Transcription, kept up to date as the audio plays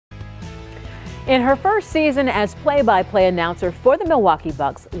In her first season as play-by-play announcer for the Milwaukee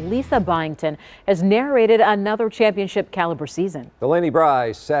Bucks, Lisa Byington has narrated another championship-caliber season. Delaney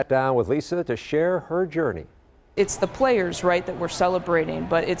Bryce sat down with Lisa to share her journey. It's the players, right, that we're celebrating,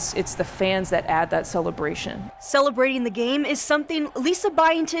 but it's the fans that add that celebration. Celebrating the game is something Lisa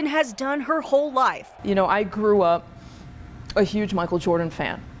Byington has done her whole life. You know, I grew up a huge Michael Jordan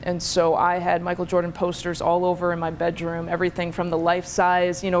fan, and so I had Michael Jordan posters all over in my bedroom, everything from the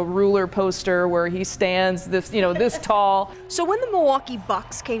life-size, ruler poster where he stands this, this tall. So when the Milwaukee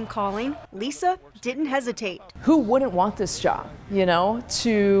Bucks came calling, Lisa didn't hesitate. Who wouldn't want this job? It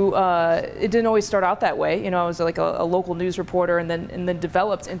didn't always start out that way. I was like a local news reporter and then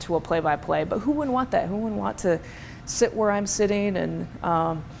developed into a play-by-play. But who wouldn't want that? Who wouldn't want to sit where I'm sitting and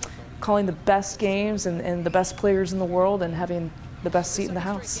calling the best games and the best players in the world and having the best seat in the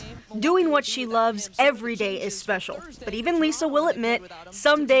house? Doing what she loves every day is special. But even Lisa will admit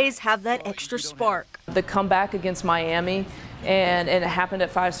some days have that extra spark. The comeback against Miami, and it happened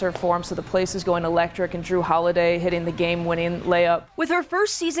at Fiserv Forum, so the place is going electric, and Drew Holiday hitting the game-winning layup. With her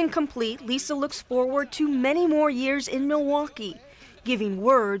first season complete, Lisa looks forward to many more years in Milwaukee, giving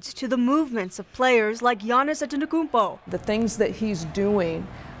words to the movements of players like Giannis Antetokounmpo. The things that he's doing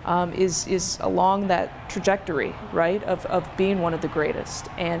is along that trajectory, right, of being one of the greatest.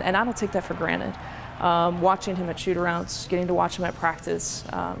 And I don't take that for granted. Watching him at shoot-arounds, getting to watch him at practice,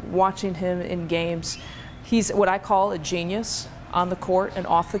 watching him in games. He's what I call a genius on the court and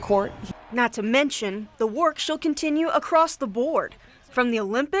off the court. Not to mention the work she'll continue across the board, from the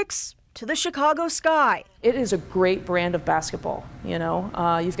Olympics to the Chicago Sky. It is a great brand of basketball,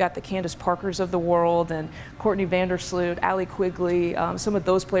 You've got the Candace Parkers of the world and Courtney Vandersloot, Allie Quigley, some of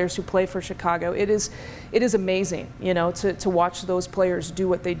those players who play for Chicago. It is amazing, to watch those players do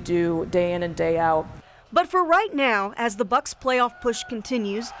what they do day in and day out. But for right now, as the Bucks playoff push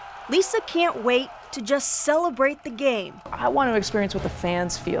continues, Lisa can't wait to just celebrate the game. I want to experience what the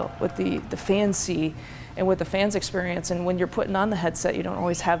fans feel, what the fans see, and what the fans experience. And when you're putting on the headset, you don't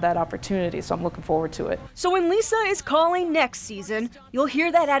always have that opportunity, so I'm looking forward to it. So when Lisa is calling next season, you'll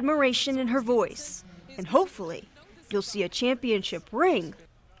hear that admiration in her voice. And hopefully, you'll see a championship ring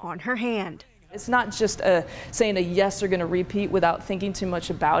on her hand. It's not just saying a yes, they're going to repeat without thinking too much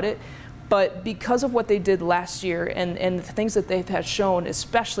about it. But because of what they did last year and the things that they've had shown,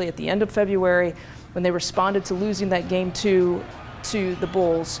 especially at the end of February, when they responded to losing that game to the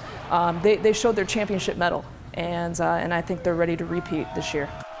Bulls, they showed their championship medal, and I think they're ready to repeat this year.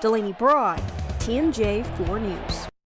 Delaney Bryce, TMJ 4 News.